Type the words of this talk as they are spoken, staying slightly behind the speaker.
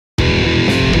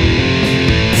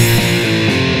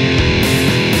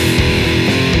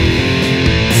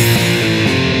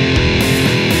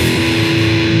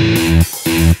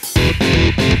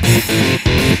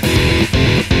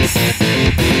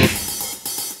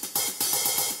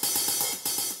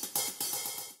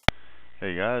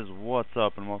Hey guys, what's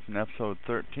up and welcome to episode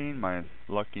 13, my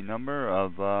lucky number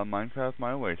of Minecraft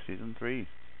My Way Season 3.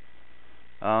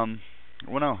 When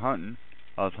I was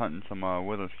hunting, some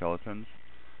wither skeletons,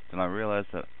 then I realized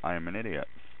that I am an idiot.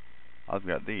 I've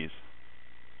got these.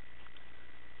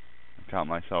 I count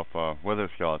myself a wither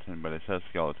skeleton, but it says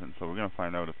skeleton, so we're going to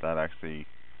find out if that actually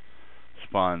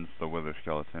spawns the wither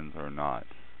skeletons or not.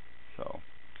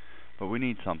 But we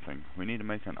need something. We need to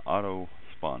make an auto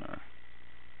spawner.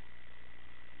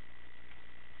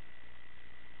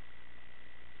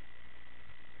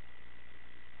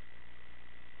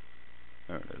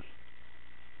 There it is.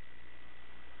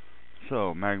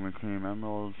 So, magma cream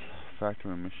emeralds,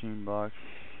 factory machine blocks.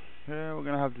 Yeah, we're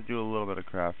gonna have to do a little bit of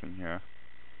crafting here.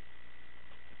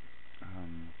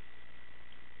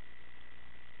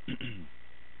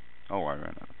 Oh, I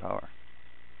ran out of power.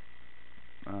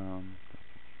 No,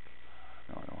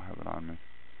 I don't have it on me.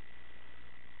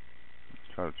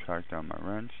 Let's try to track down my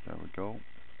wrench. There we go.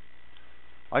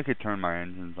 I could turn my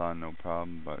engines on, no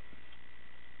problem, but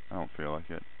I don't feel like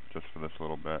it. Just for this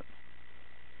little bit.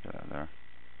 Get out of there.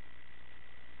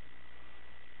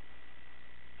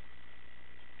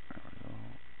 There we go.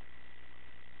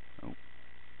 Oh,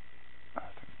 I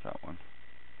think it's that one.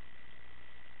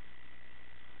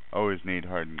 Always need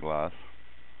hardened glass.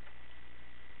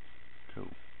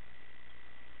 Cool.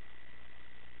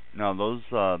 Now those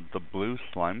the blue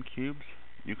slime cubes,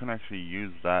 you can actually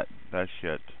use that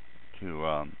shit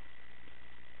to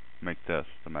make this,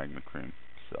 the magma cream.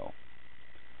 So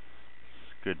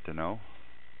it's good to know.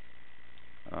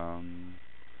 I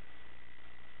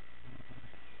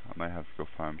might have to go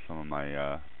farm some of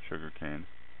my sugar cane.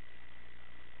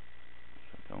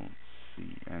 I don't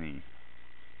see any.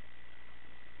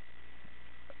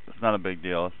 It's not a big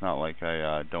deal. It's not like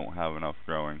I don't have enough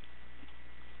growing.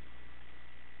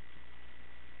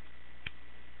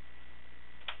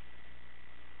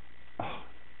 Oh,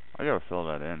 I gotta fill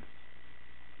that in.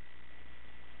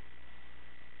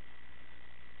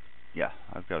 Yeah,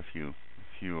 I've got a few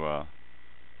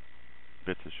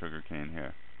bits of sugar cane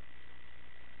here.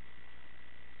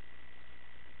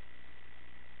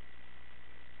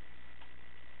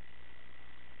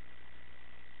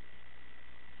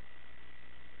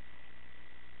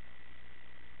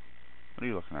 What are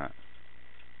you looking at?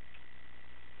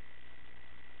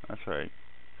 That's right.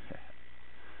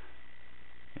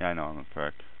 Yeah, I know I'm a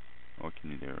prick. What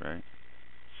can you do, right?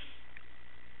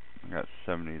 I got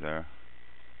 70 there.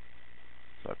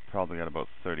 So I've probably got about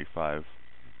 35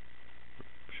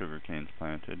 sugar canes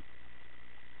planted.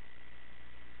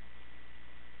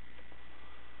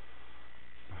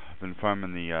 I've been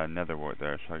farming the nether wart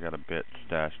there, so I got a bit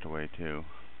stashed away too.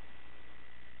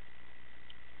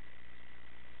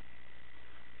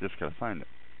 Just gotta find it.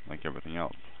 Like everything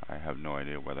else. I have no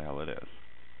idea where the hell it is.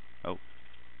 Oh.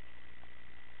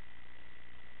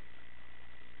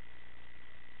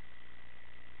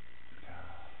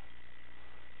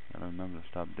 Gotta remember to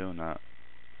stop doing that.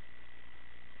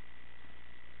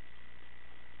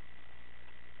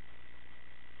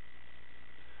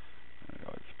 There we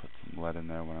go. Just put some lead in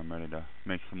there when I'm ready to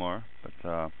make some more. But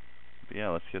yeah,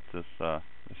 let's get this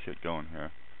shit going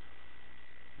here.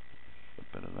 Just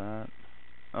a bit of that.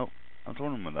 Oh, I was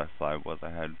wondering what that 5 was I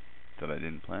had that I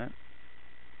didn't plant.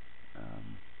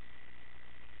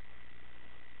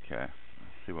 Okay,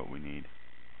 let's see what we need.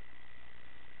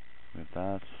 With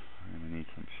that, I'm gonna need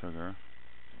some sugar.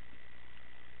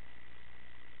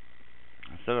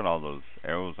 I still got all those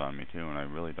arrows on me too, and I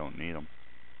really don't need them.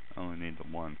 I only need the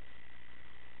one.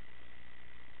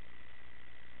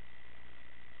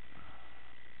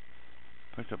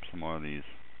 Picked up some more of these.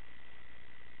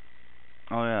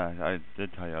 Oh yeah, I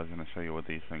did tell you I was gonna show you what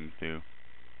these things do.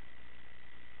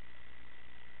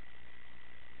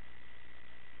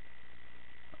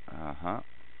 Uh-huh.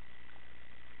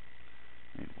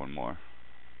 Need one more.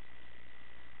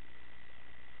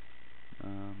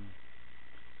 Yeah,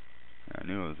 I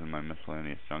knew it was in my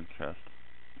miscellaneous junk chest.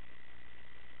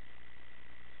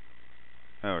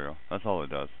 There we go. That's all it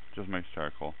does. Just makes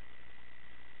charcoal.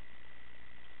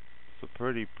 So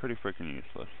pretty freaking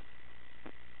useless.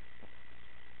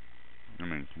 I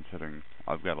mean, considering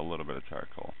I've got a little bit of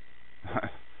charcoal.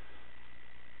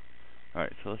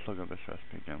 Alright, so let's look at this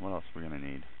recipe again. What else are we gonna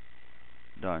need?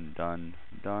 Done.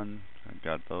 I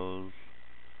got those.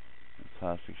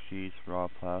 Plastic sheets, raw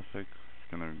plastic. It's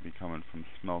gonna be coming from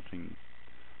smelting,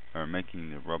 or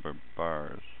making the rubber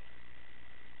bars.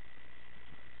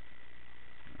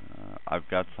 I've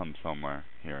got some somewhere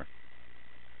here.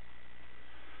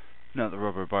 Not the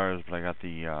rubber bars, but I got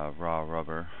the raw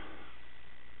rubber.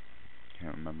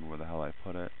 Can't remember where the hell I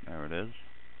put it. There it is.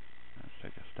 Let's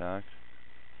take a stack.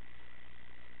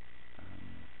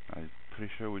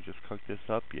 make sure we just cook this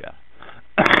up. Yeah.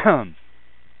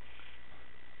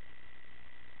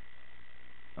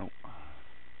 Oh,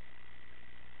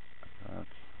 that's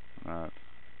that.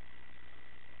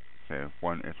 Okay,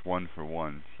 it's one for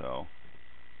one, so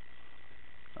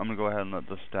I'm gonna go ahead and let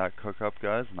the stack cook up,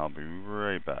 guys, and I'll be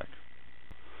right back.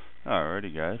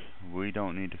 Alrighty, guys. We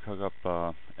don't need to cook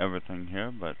up everything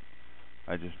here, but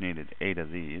I just needed 8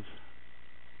 of these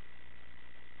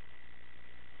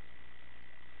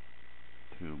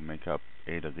to make up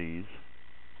 8 of these,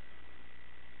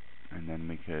 and then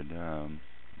we could do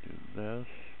this.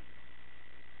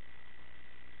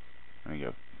 I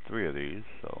get 3 of these,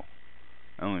 so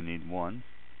I only need 1.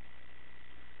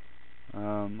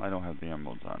 I don't have the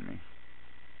emeralds on me.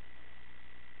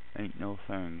 Ain't no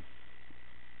thing.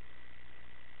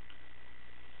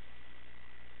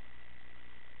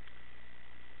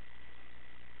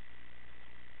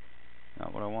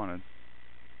 Not what I wanted.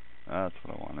 That's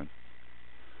what I wanted.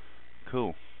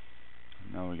 Cool.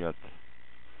 Now we got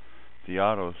the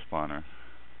auto spawner.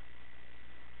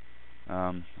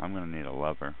 I'm gonna need a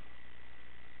lever.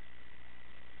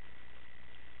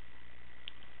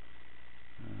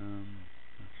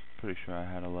 Pretty sure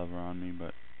I had a lever on me,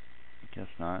 but I guess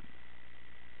not.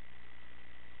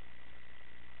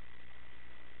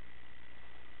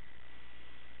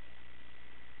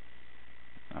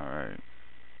 Alright.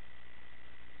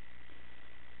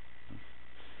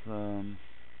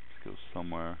 Let's go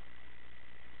somewhere.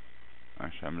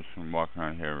 Actually, I'm just gonna walk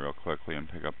around here real quickly and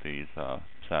pick up these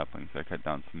saplings. I cut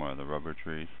down some more of the rubber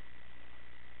trees.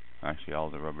 Actually,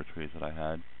 all the rubber trees that I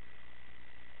had.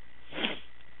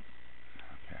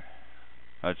 Okay.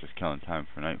 I was just killing time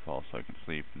for nightfall so I can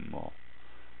sleep, and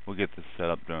we'll get this set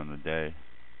up during the day.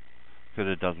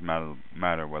 Because it doesn't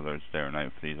matter whether it's day or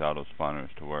night for these auto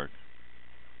spawners to work.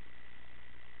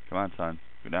 Come on, son.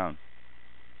 Go down.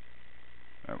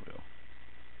 There we go.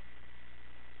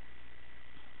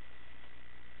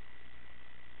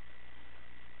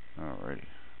 Alrighty.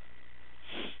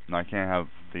 Now I can't have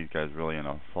these guys really in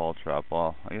a fall trap.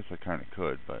 Well, I guess I kinda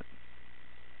could, but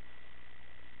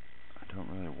I don't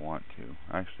really want to.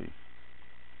 Actually,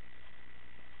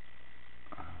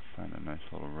 find a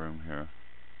nice little room here.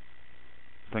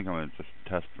 I think I'm gonna just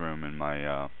test room in my,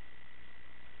 oh,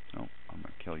 I'm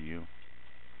gonna kill you.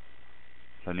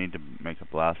 So I need to make a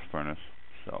blast furnace,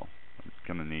 so I'm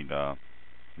gonna need,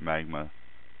 magma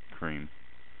cream.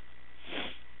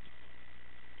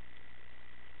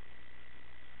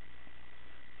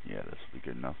 Yeah, this will be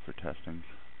good enough for testing.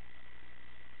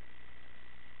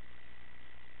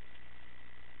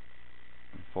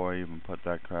 Before I even put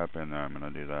that crap in there, I'm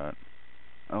gonna do that.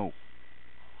 Oh,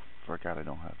 forgot I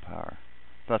don't have power.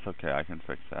 That's okay, I can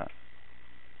fix that.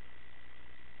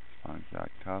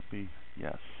 Exact copy,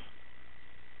 yes.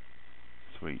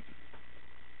 Sweet.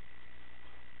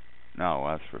 Now,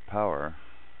 as for power,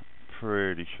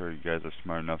 pretty sure you guys are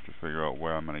smart enough to figure out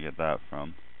where I'm gonna get that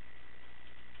from.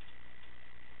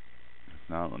 If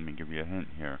not, let me give you a hint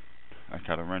here. I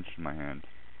got a wrench in my hand.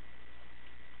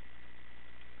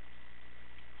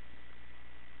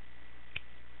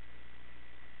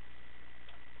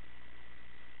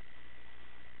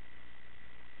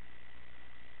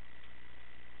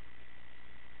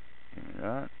 Give me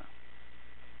that.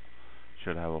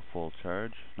 Should have a full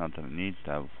charge. Not that it needs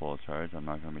to have a full charge. I'm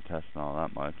not going to be testing all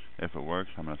that much. If it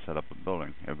works, I'm going to set up a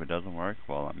building. If it doesn't work,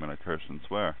 well, I'm going to curse and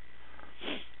swear.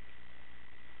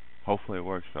 Hopefully it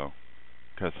works, though.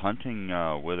 Because hunting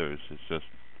withers is just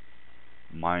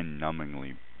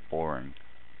mind-numbingly boring.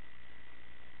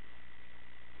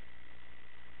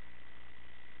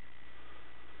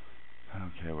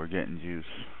 Okay, we're getting juice.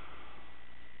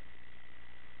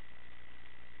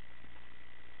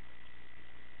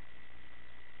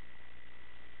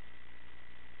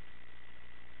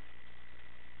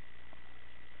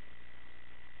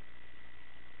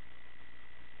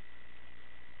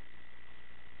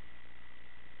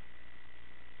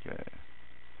 Okay.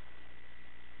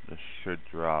 This should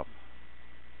drop.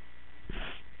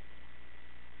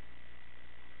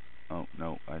 Oh,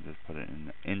 no, I just put it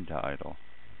into idle.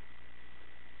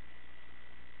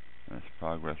 This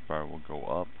progress bar will go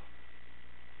up.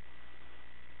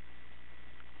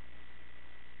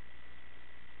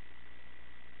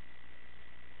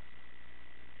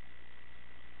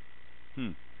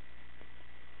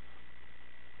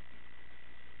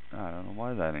 I don't know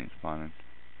why that ain't spawning.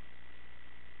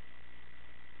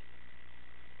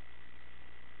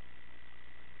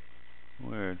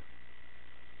 Weird.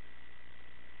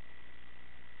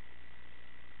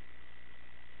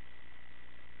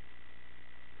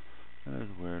 That is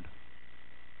weird.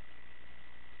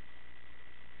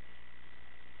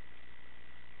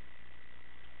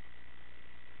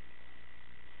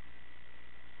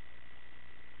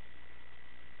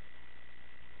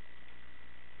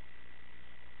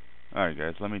 Alright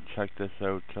guys, let me check this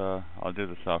out. I'll do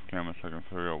this off camera so I can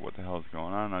figure out what the hell's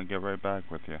going on, and I'll get right back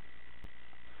with you.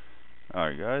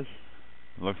 Alright guys,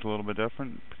 looks a little bit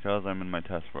different because I'm in my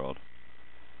test world.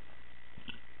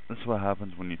 This is what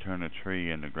happens when you turn a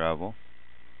tree into gravel.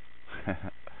 I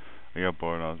got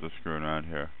bored and I was just screwing around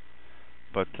here.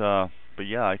 But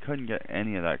yeah, I couldn't get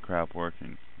any of that crap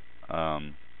working.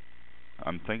 I'm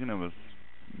thinking it was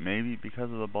maybe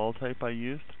because of the ball type I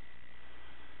used.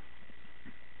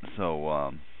 So,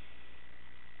 I'm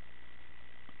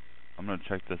gonna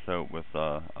check this out with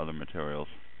other materials.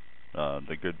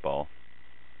 The good ball.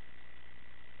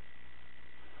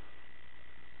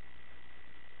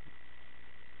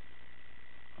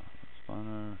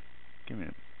 Spawner. Give me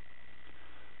it.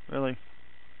 Really?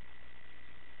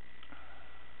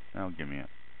 Now give me it.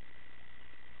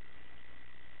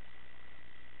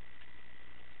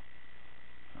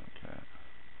 Okay.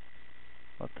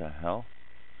 What the hell?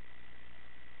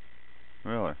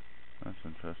 Really? That's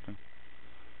interesting.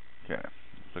 Okay.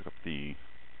 Let's look up the...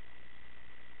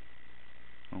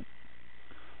 Oh.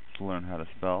 Let's learn how to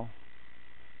spell.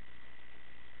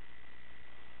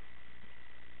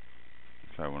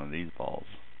 Try one of these balls.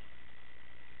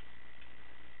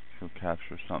 Let's go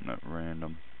capture something at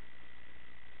random.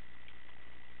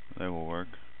 They will work.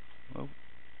 Oh.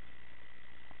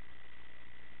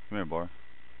 Come here, boy.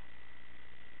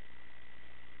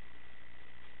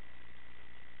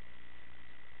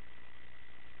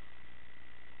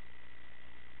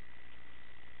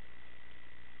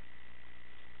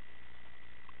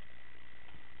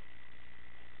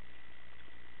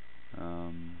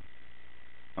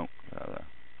 Oh, get out of there.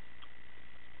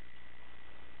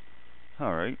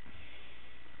 Alright.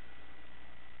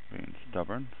 Being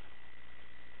stubborn.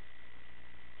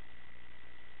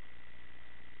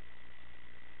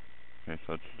 Okay,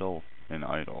 so it's still in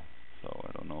idle. So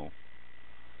I don't know.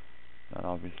 That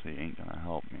obviously ain't gonna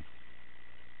help me.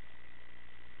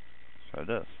 Let's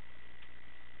try this.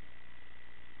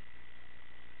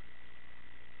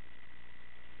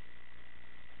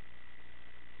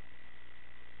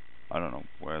 I don't know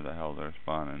where the hell they're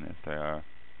spawning, if they are.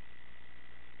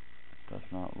 It does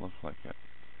not look like it.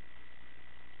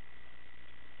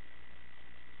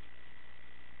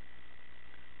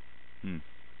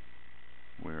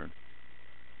 Weird.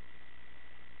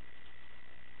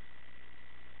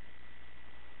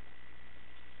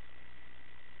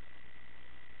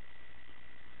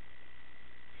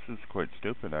 This is quite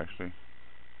stupid, actually.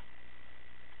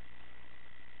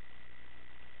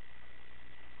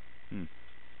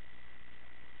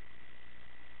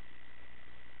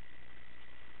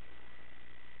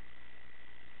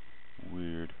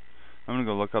 Weird. I'm gonna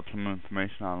go look up some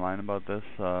information online about this,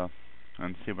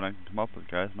 and see what I can come up with,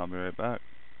 guys, and I'll be right back.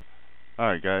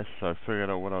 Alright, guys, so I figured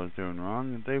out what I was doing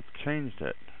wrong, and they've changed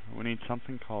it. We need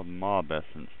something called mob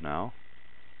essence now.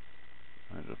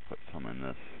 I just put some in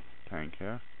this tank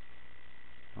here.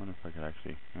 I wonder if I could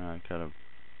actually... Yeah, I could have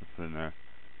put it in there.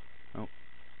 Oh.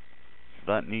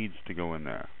 So that needs to go in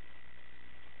there.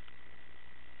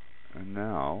 And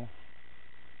now...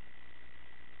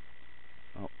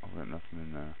 Oh, I've got nothing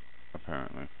in there,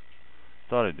 apparently.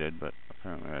 Thought I did, but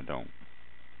apparently I don't.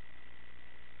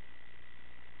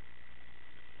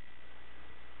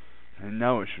 And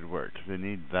now it should work, because they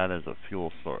need that as a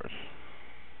fuel source.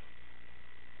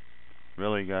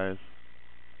 Really, guys?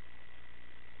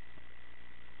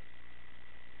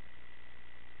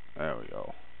 There we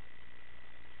go.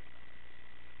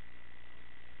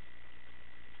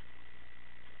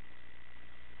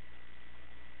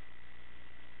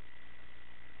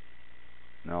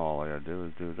 Now all I gotta do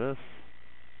is do this.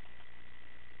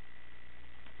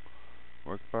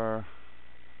 Work bar.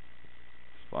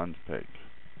 Sponge pig.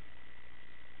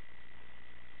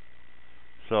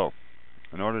 So,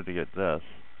 in order to get this,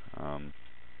 oh,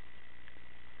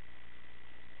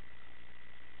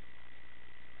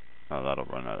 that'll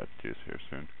run out of juice here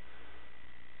soon.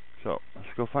 So, let's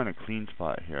go find a clean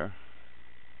spot here.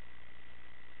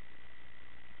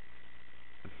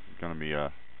 This is gonna be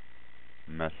a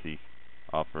messy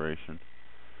operation.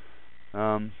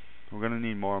 We're gonna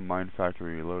need more Mine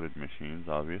Factory Reloaded machines,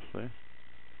 obviously.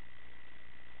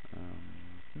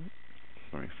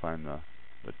 Just let me find the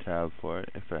tab for it,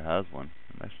 if it has one.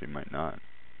 It actually might not.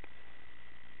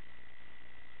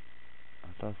 I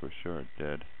thought for sure it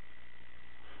did.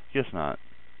 Guess not.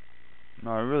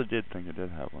 No, I really did think it did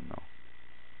have one, though.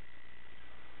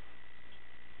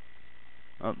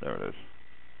 Oh, there it is.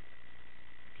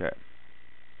 Okay.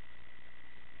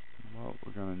 Well,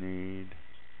 we're gonna need,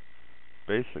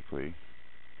 basically,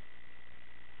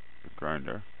 a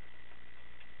grinder.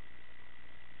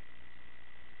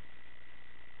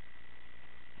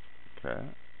 Okay.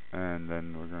 And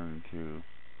then we're going to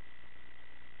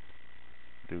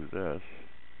do this.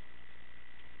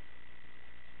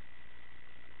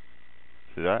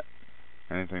 See that?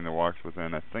 Anything that walks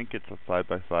within, I think it's a 5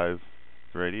 by 5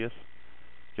 radius,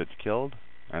 gets killed,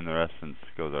 and the essence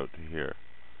goes out to here.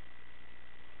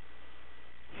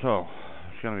 So,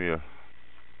 it's going to be a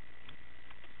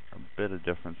bit of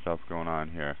different stuff going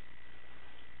on here.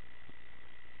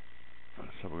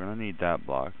 So we're going to need that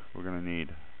block. We're going to need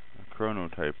a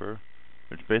chronotyper,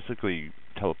 which basically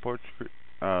teleports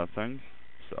things.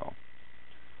 So,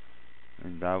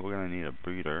 and that we're going to need a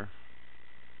breeder.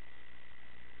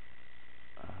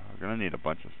 We're going to need a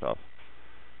bunch of stuff.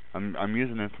 I'm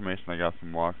using information I got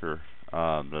from Walker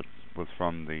that was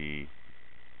from the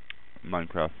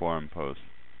Minecraft forum post.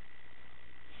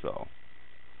 So,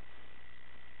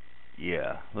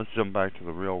 yeah, let's jump back to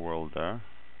the real world there.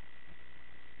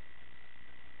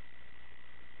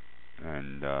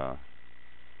 And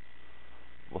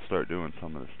we'll start doing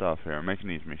some of the stuff here. I'm making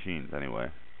these machines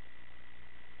anyway.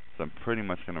 So I'm pretty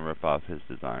much going to rip off his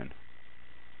design.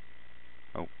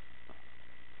 Oh.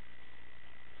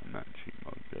 I'm not in cheat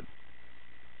mode, good.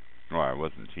 Well, I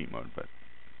was in cheat mode, but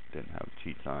didn't have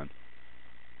cheats on.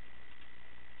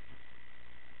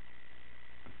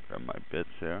 Grab my bits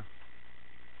here.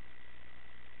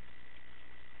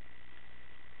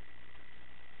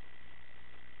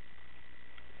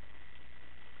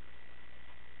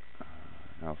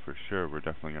 Now for sure, we're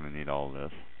definitely going to need all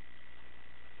this.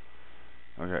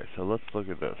 Okay, so let's look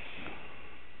at this.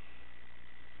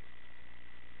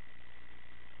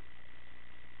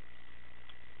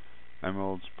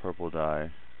 Emeralds, purple dye,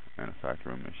 and a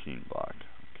factory machine block.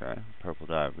 Okay, purple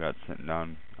dye I've got sitting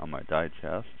down on my dye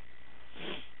chest.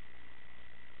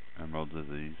 Emeralds is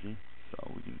easy,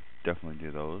 so we can definitely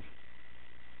do those.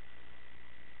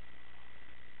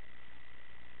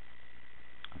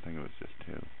 I think it was just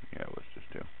 2. Yeah, it was just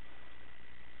 2.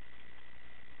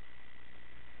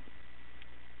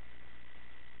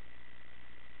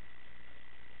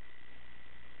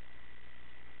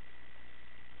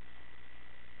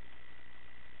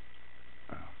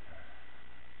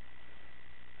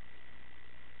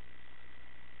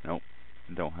 Nope,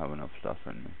 don't have enough stuff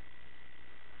in me.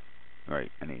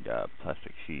 Right, I need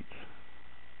plastic sheets.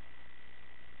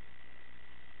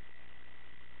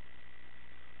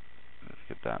 Let's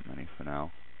get that many for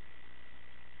now.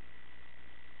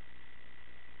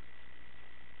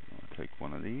 I'll take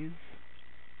one of these.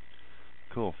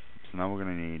 Cool. So now we're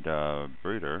going to need a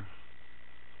breeder.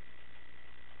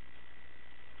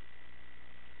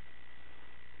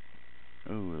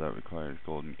 Ooh, that requires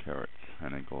golden carrots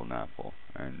and a golden apple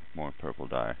and more purple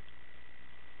dye.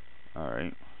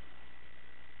 Alright.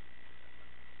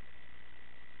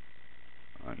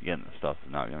 Getting the stuff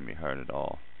is not going to be hard at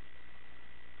all.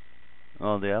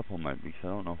 Well, the apple might be, so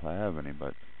I don't know if I have any,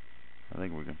 but I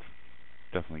think we can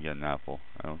definitely get an apple.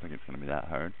 I don't think it's going to be that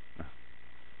hard.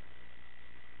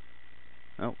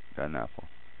 Nope, got an apple.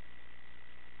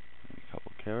 A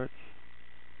couple carrots.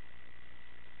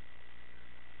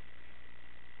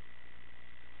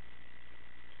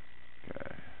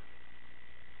 Okay.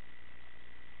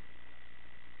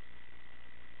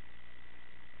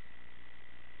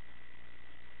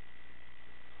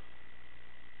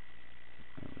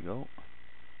 There we go.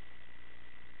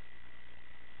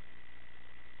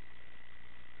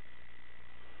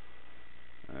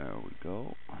 There we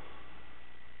go.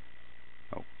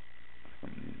 Oh, I'm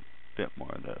going to need a bit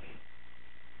more of this.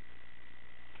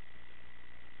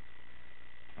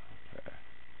 Okay.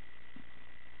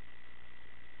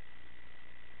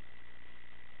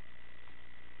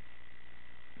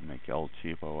 Make El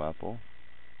Cheapo apple.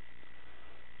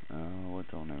 What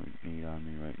don't I need on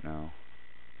me right now?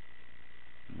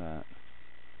 That.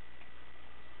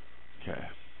 Okay.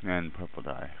 And purple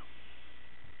dye.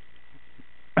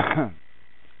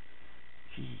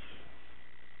 Jeez.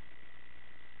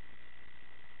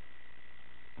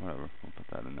 Whatever, we'll put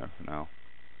that in there for now.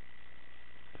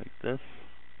 Take this.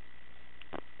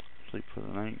 Sleep for the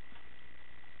night.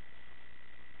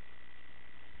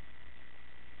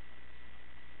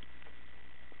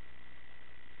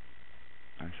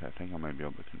 Actually, I think I might be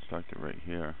able to construct it right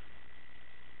here.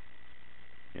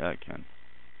 Yeah, I can.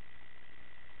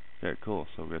 Yeah, cool.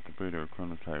 So we got the breeder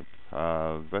chronotype.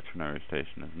 Veterinary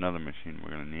station is another machine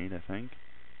we're going to need, I think.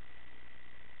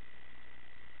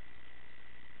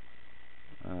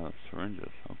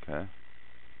 Syringes, okay.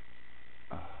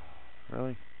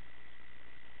 Really?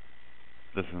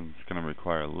 This one's going to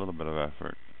require a little bit of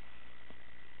effort.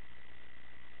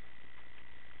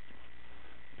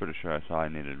 Pretty sure I saw I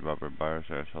needed rubber bars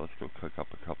there, so let's go cook up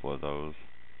a couple of those.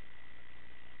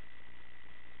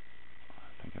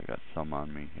 think I got some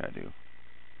on me. Yeah, I do.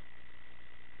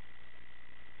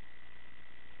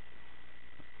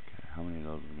 Okay, how many of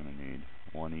those are we gonna need?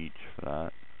 One each for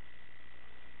that.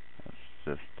 That's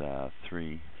just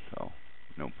 3, so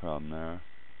no problem there.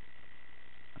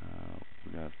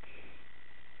 We got.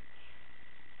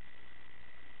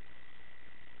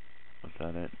 Was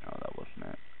that it? No, that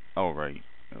wasn't it. Oh, right.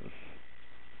 It was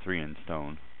 3 in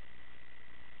stone.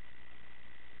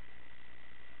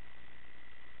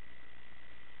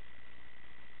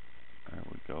 There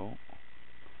we go.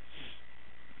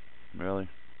 Really?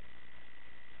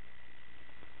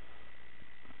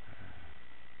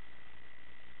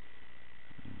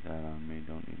 Need that on me.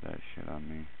 Don't need that shit on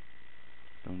me.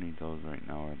 Don't need those right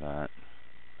now or that.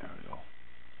 There we go.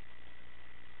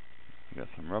 We got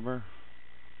some rubber.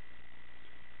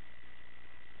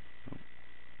 Nope.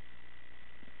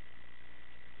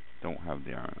 Don't have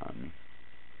the iron on me.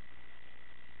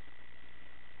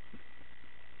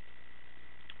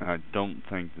 I don't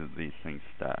think that these things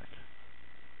stack.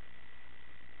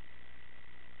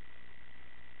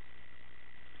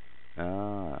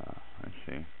 Ah, I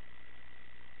see.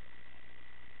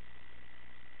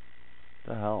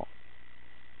 The hell?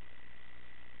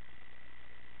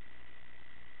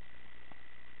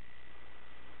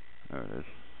 There it is.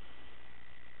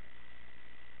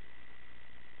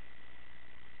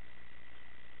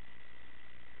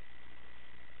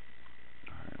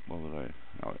 Alright, what was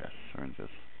I? Oh, yes, syringes.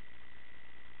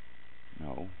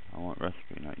 No, I want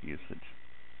recipe, not usage.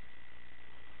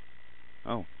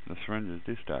 Oh, the syringes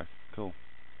do stack. Cool.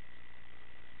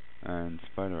 And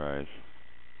spider eyes.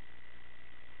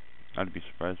 I'd be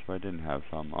surprised if I didn't have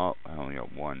some. Oh, I only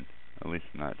got 1. At least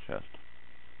in that chest.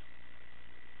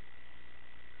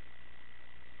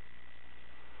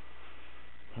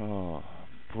 Oh,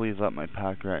 please let my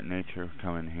pack rat nature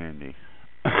come in handy.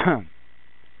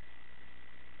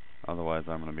 Otherwise,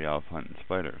 I'm going to be out hunting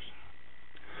spiders.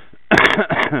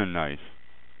 Nice.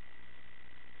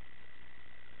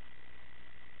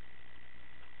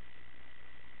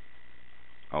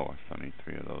 Oh, I still need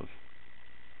 3 of those.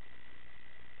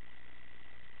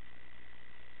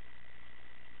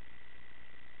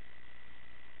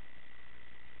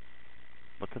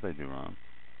 What did I do wrong?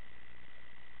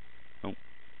 Nope.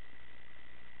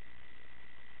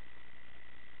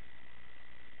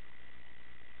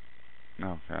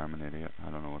 Okay, I'm an idiot.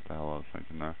 I don't know what the hell I was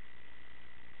thinking there.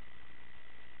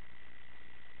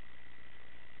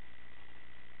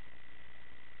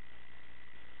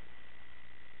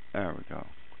 There we go.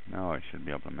 Now I should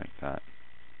be able to make that.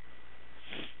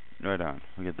 Right on.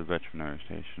 We get the veterinary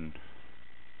station.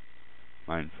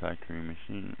 Mine factory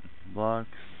machine. Blocks,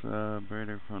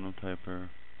 breeder, chronotyper.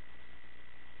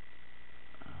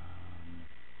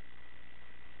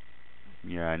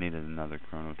 Yeah, I needed another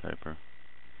chronotyper.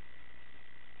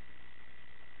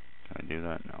 Can I do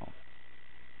that? No.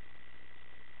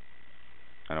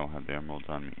 I don't have the emeralds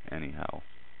on me anyhow.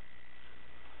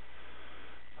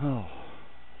 Oh,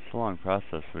 it's a long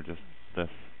process for just this.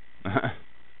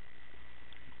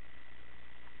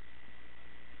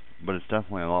 But it's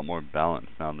definitely a lot more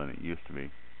balanced now than it used to be.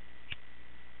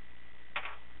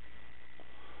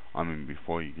 I mean,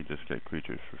 before you could just get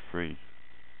creatures for free.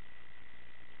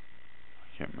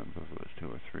 I can't remember if it was 2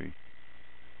 or 3.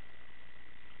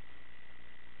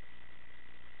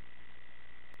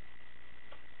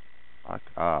 Fuck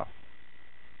off.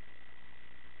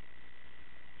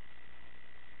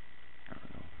 There we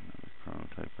go. Another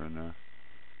chronotyper in there.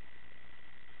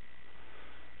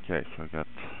 Okay, so I got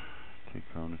 2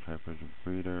 chronotypers, a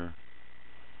breeder.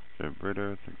 Okay, a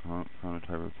breeder, the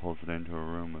chronotyper pulls it into a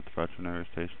room with veterinary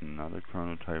station, another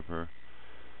chronotyper.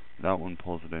 That one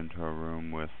pulls it into a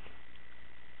room with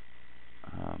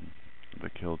the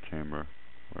kill chamber.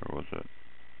 Where was it?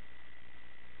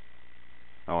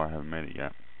 Oh, I haven't made it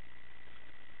yet.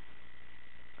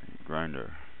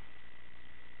 Grinder.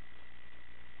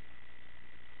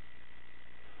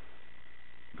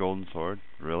 Golden sword?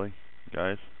 Really?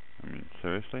 Guys? I mean,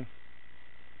 seriously?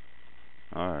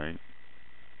 Alright.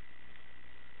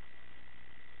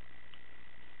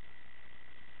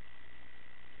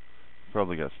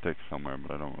 Probably got sticks somewhere,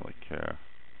 but I don't really care.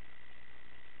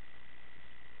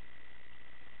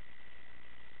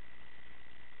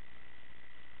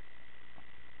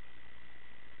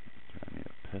 Okay, I need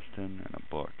a piston and a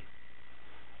book.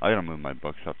 I gotta move my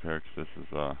books up here, 'cause this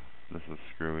is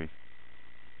screwy.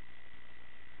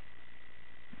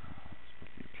 This book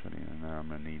keeps sitting in there. I'm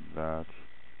gonna need that.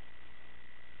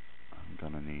 I'm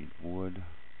gonna need wood.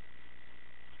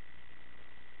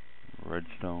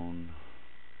 Redstone.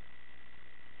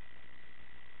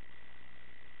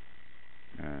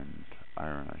 And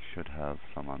iron. I should have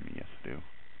some on me. Yes, I do.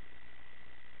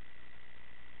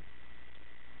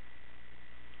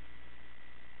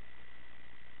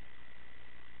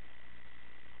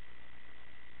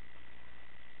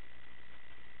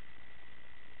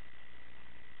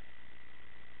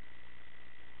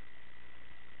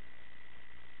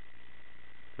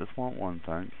 just want one,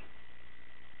 thanks.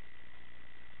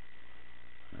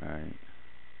 Alright.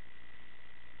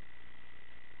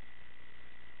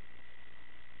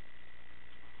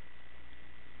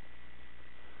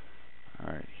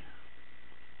 Alright.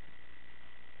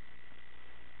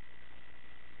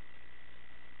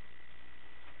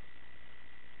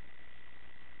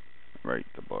 Write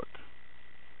the book.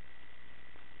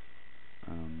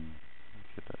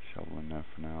 Get that shovel in there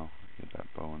for now. Get that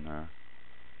bow in there.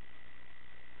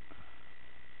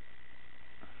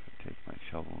 Take my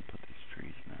shovel and put these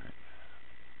trees in there.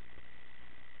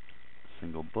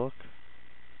 Single book.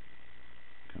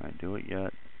 Can I do it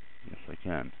yet? Yes, I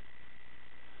can.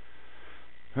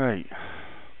 Right.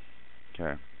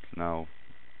 Okay. So now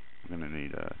I'm gonna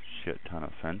need a shit ton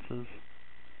of fences.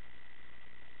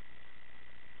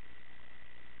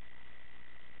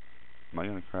 Am I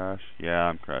gonna crash? Yeah,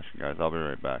 I'm crashing, guys. I'll be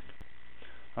right back.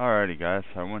 Alrighty, guys.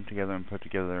 So I went together and put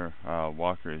together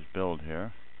Walker's build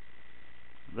here.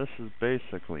 This is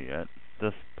basically it.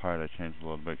 This part I changed a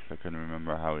little bit because I couldn't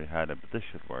remember how we had it, but this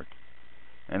should work.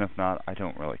 And if not, I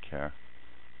don't really care.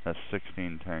 That's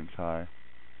 16 tanks high.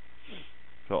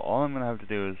 So all I'm going to have to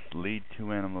do is lead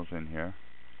 2 animals in here.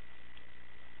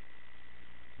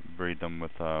 Breed them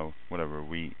with whatever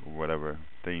wheat or whatever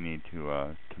they need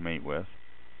to mate with.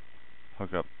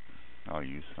 Hook up, I'll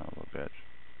use son of a bitch.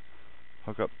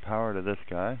 Hook up power to this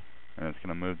guy, and it's going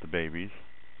to move the babies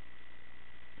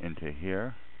into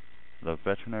here. The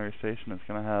veterinary station is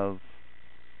going to have,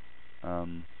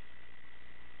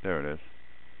 there it is,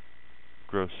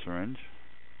 gross syringe.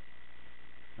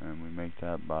 And we make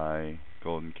that by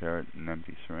golden carrot and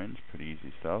empty syringe, pretty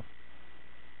easy stuff.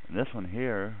 And this one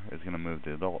here is going to move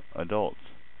the adults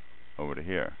over to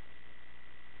here.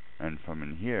 And from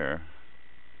in here,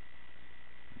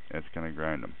 it's going to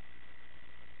grind them.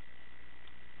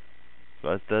 So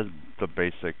that's the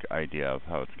basic idea of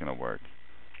how it's going to work.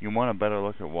 You want a better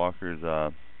look at Walker's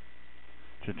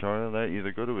tutorial there,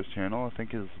 either go to his channel, I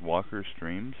think his Walker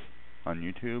Streams on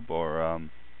YouTube, or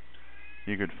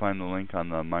you could find the link on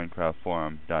the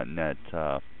minecraftforum.net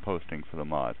posting for the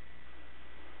mod.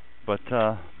 But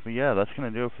yeah, that's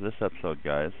going to do it for this episode,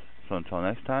 guys. So until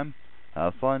next time,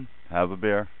 have fun, have a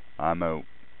beer, I'm out.